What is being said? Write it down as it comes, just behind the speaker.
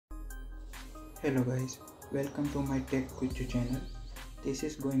Hello guys, welcome to my Tech Kuchu channel. This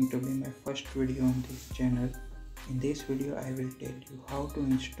is going to be my first video on this channel. In this video I will tell you how to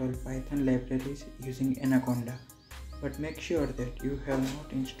install Python libraries using Anaconda. But make sure that you have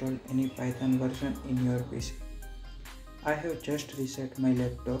not installed any Python version in your PC. I have just reset my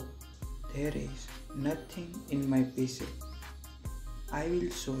laptop. There is nothing in my PC. I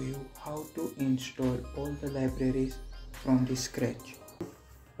will show you how to install all the libraries from the scratch.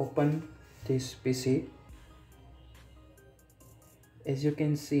 Open this PC. As you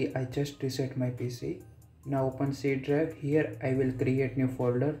can see, I just reset my PC. Now open C drive. Here I will create new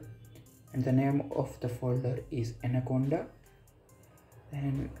folder and the name of the folder is Anaconda.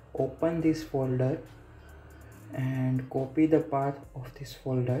 And open this folder and copy the path of this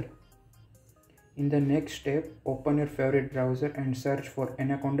folder. In the next step, open your favorite browser and search for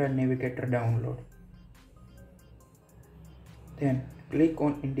Anaconda Navigator download. Then click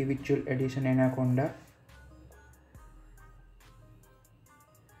on individual edition Anaconda.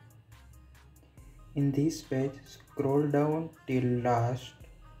 In this page, scroll down till last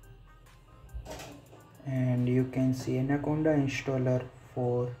and you can see Anaconda installer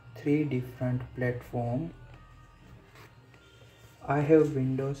for 3 different platforms. I have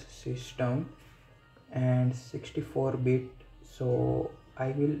Windows system and 64-bit, so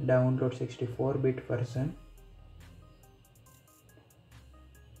I will download 64-bit version.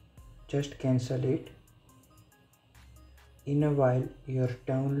 Just cancel it. In a while your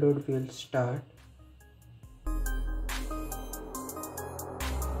download will start.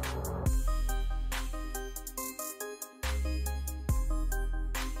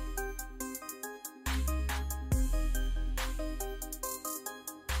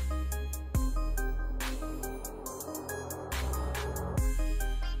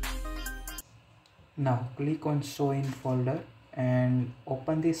 Now click on show in folder and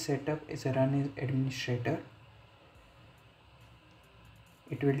open this setup as a run as administrator.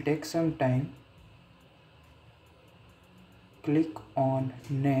 It will take some time. Click on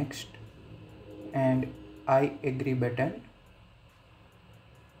next and I agree button.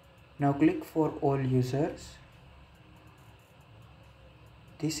 Now click for all users.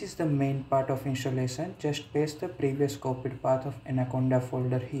 This is the main part of installation. Just paste the previous copied path of Anaconda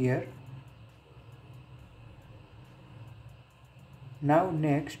folder here. Now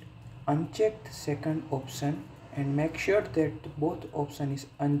next, uncheck the second option and make sure that both option is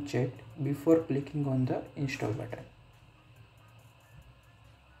unchecked before clicking on the install button.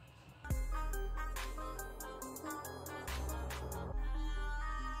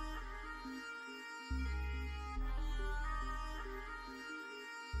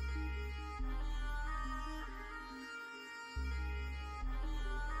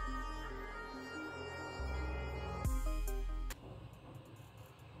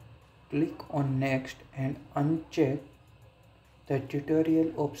 Click on next and uncheck the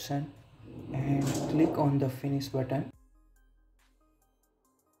tutorial option and click on the finish button.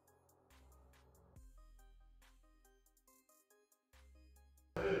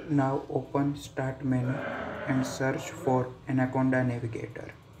 Now open start menu and search for Anaconda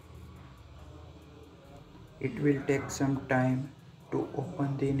Navigator. It will take some time to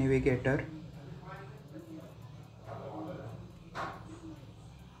open the navigator.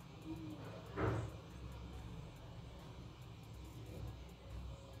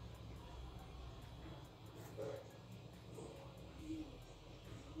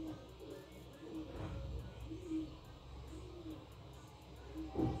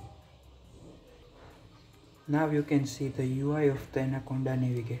 Now you can see the UI of the Anaconda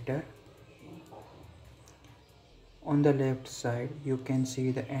Navigator. On the left side you can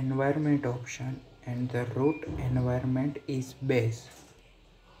see the environment option and the root environment is base.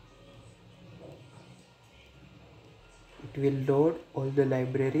 It will load all the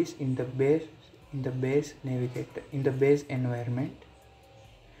libraries in the base navigator in the base environment.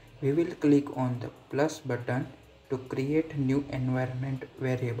 We will click on the plus button to create new environment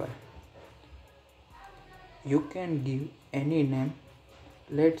variable. You can give any name.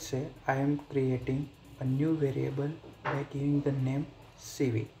 Let's say I am creating a new variable by giving the name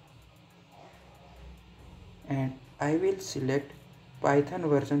CV, and I will select Python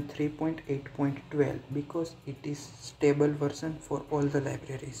version 3.8.12 because it is stable version for all the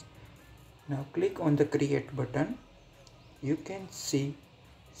libraries. Now click on the create button. You can see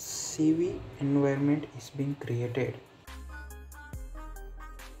CV environment is being created.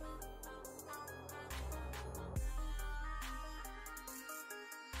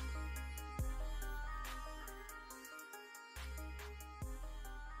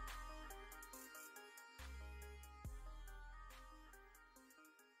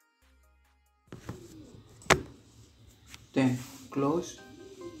 Then close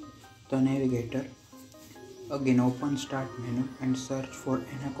the navigator. Again open start menu and search for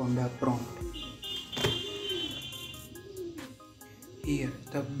Anaconda prompt. Here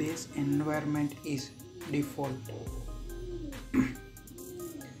the base environment is default.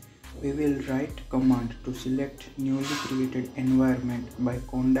 We will write command to select newly created environment by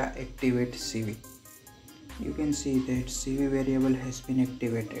conda activate CV. You can see that CV variable has been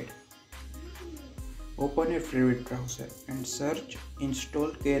activated. Open your favorite browser and search install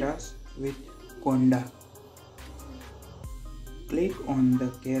Keras with conda. Click on the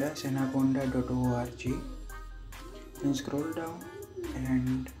Keras anaconda.org and scroll down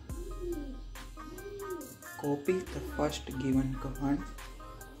and copy the first given command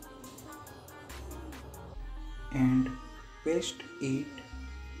and paste it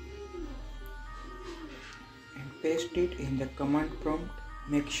in the command prompt.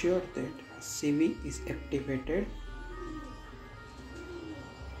 Make sure that CV is activated.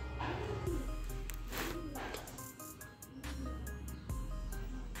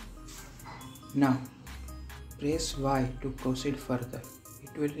 Now press Y to proceed further.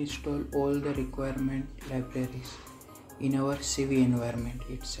 It will install all the requirement libraries in our CV environment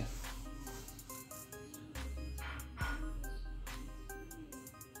itself.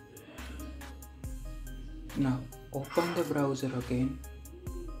 Now open the browser again,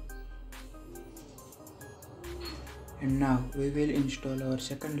 and now we will install our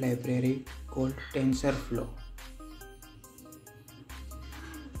second library called Tensorflow.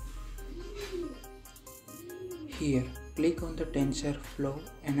 Here click on the Tensorflow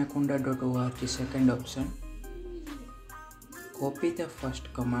anaconda.org second option, copy the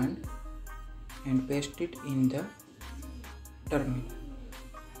first command and paste it in the terminal.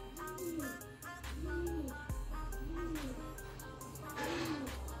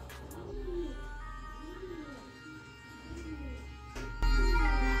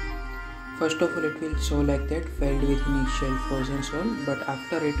 First of all, it will show like that, failed with initial frozen sol, but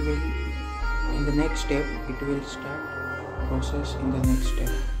after it will, in the next step, it will start process in the next step.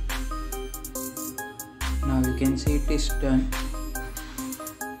 Now you can see it is done.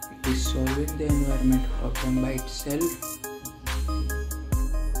 It is solving the environment problem by itself.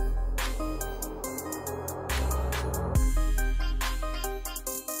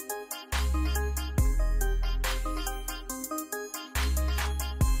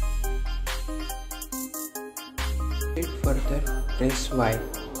 Further, press Y.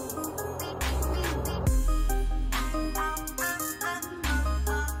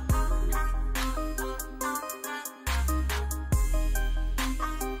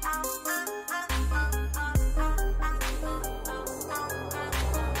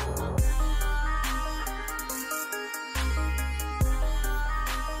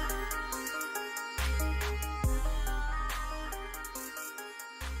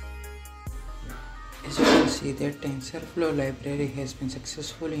 As you can see that Tensorflow library has been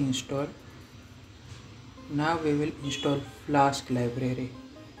successfully installed. Now we will install Flask library.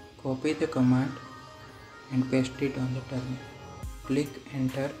 Copy the command and paste it on the terminal. Click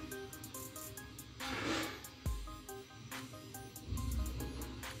enter.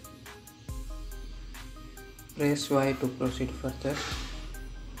 Press Y to proceed further.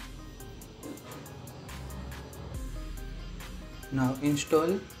 Now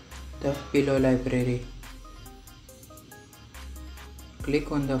install the pillow library.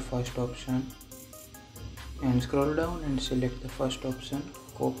 Click on the first option and scroll down and select the first option,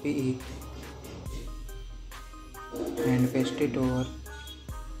 copy it and paste it over.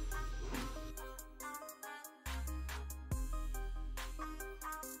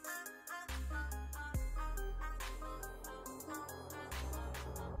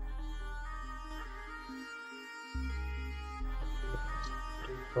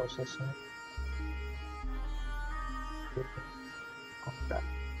 Processor.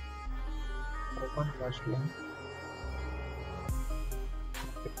 Open first link.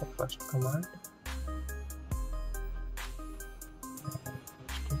 Pick the first command.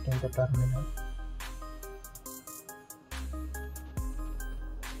 Paste it in the terminal.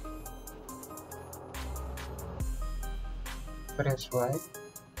 Press Y.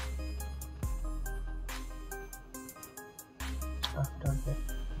 After that,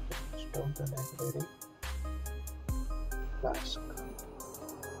 install the library Flask.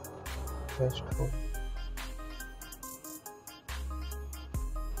 Paste for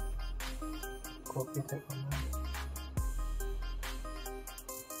copy the command,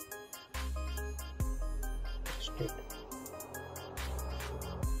 paste it.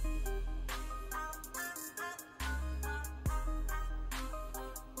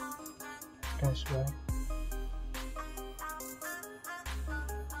 Press Y.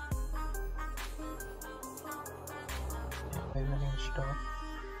 install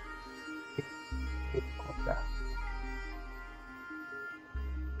it with Cobra.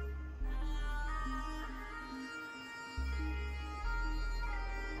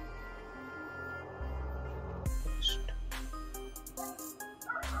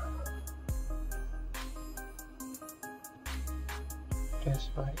 Press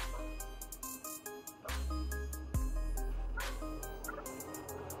Y.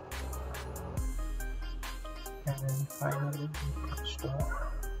 And finally we install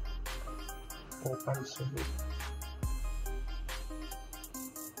OpenCV.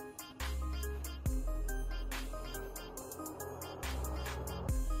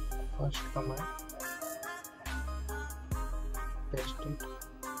 First command, paste it.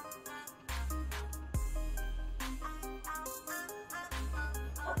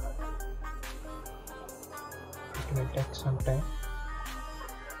 It will take some time.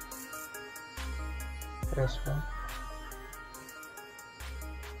 Press 1.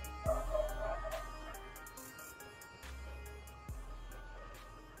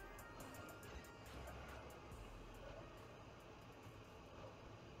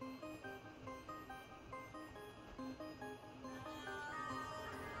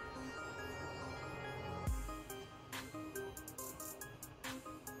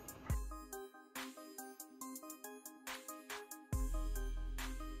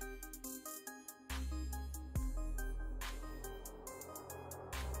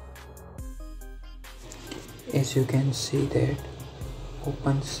 As you can see that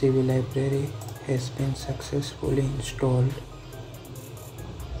OpenCV library has been successfully installed.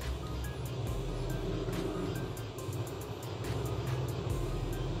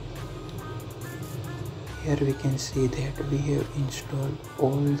 Here we can see that we have installed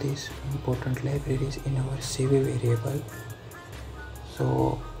all these important libraries in our CV variable.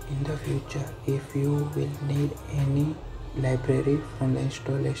 So in the future, if you will need any library from the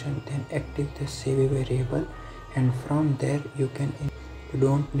installation, then activate the CV variable, and from there you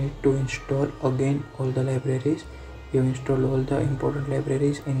don't need to install again all the libraries. You install all the important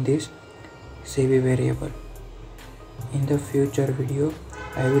libraries in this CV variable. In the future video,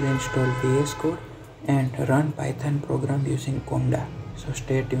 I will install VS Code and run Python program using Conda. So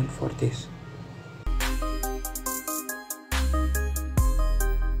stay tuned for this.